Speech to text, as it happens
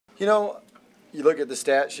You know, you look at the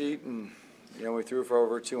stat sheet, and we threw for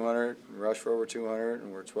over 200, rushed for over 200,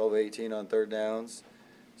 and we're 12-18 on third downs.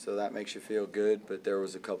 So that makes you feel good. But there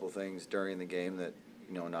was a couple things during the game that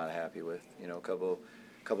not happy with. A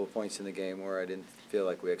couple points in the game where I didn't feel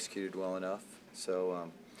like we executed well enough.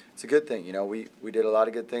 So it's a good thing. We did a lot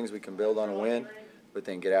of good things. We can build on a win, but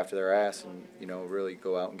then get after their ass and really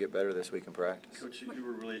go out and get better this week in practice. Coach, you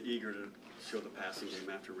were really eager to show the passing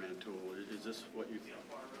game after Rantoul. Is this what you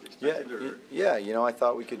expected? Yeah. I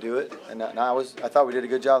thought we could do it, and I thought we did a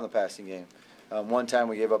good job in the passing game. One time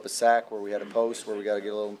we gave up a sack where we had a post where we got to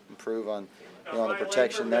get a little improve on on the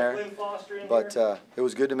protection there. But it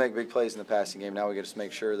was good to make big plays in the passing game. Now we got to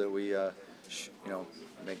make sure that we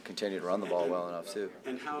continue to run the ball well enough too.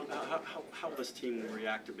 And how will this team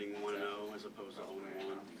react to being 1-0 as opposed to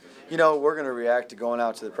 0-1? We're going to react to going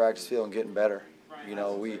out to the practice field and getting better.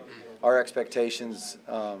 Our expectations.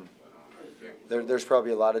 There's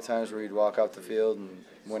probably a lot of times where you'd walk out the field and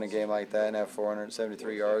win a game like that and have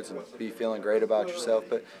 473 yards and be feeling great about yourself.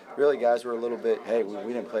 But really, guys, we're a little bit, hey,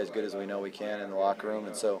 we didn't play as good as we know we can in the locker room.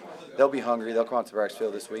 And so they'll be hungry. They'll come out to the practice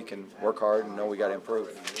field this week and work hard and know we got to improve.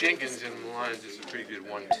 Jenkins and Lyons is a pretty good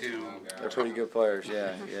 1-2. They're pretty good players,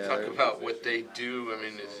 yeah. Talk about what they do. I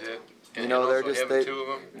mean, is it? They're just two of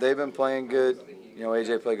them? They've been playing good.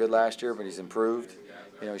 AJ played good last year, but he's improved.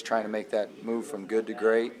 He's trying to make that move from good to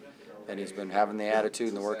great. And he's been having the attitude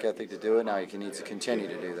and the work ethic to do it. Now he needs to continue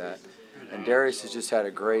to do that. And Darius has just had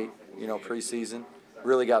a great, preseason.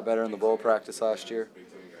 Really got better in the bowl practice last year.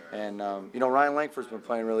 And Ryan Langford's been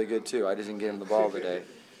playing really good too. I just didn't get him the ball today,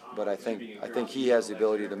 but I think he has the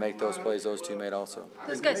ability to make those plays those two made also.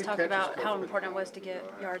 Those guys talked about how important it was to get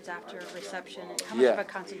yards after reception. How much of a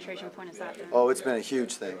concentration point is that? Oh, it's been a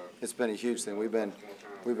huge thing. It's been a huge thing.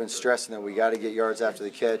 We've been stressing that we got to get yards after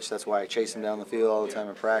the catch. That's why I chase them down the field all the time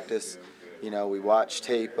in practice. We watch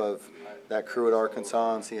tape of that crew at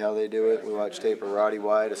Arkansas and see how they do it. We watch tape of Roddy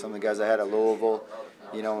White or some of the guys I had at Louisville,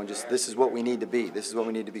 and just this is what we need to be. This is what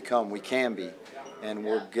we need to become. We can be, and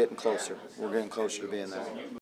we're getting closer. We're getting closer to being that.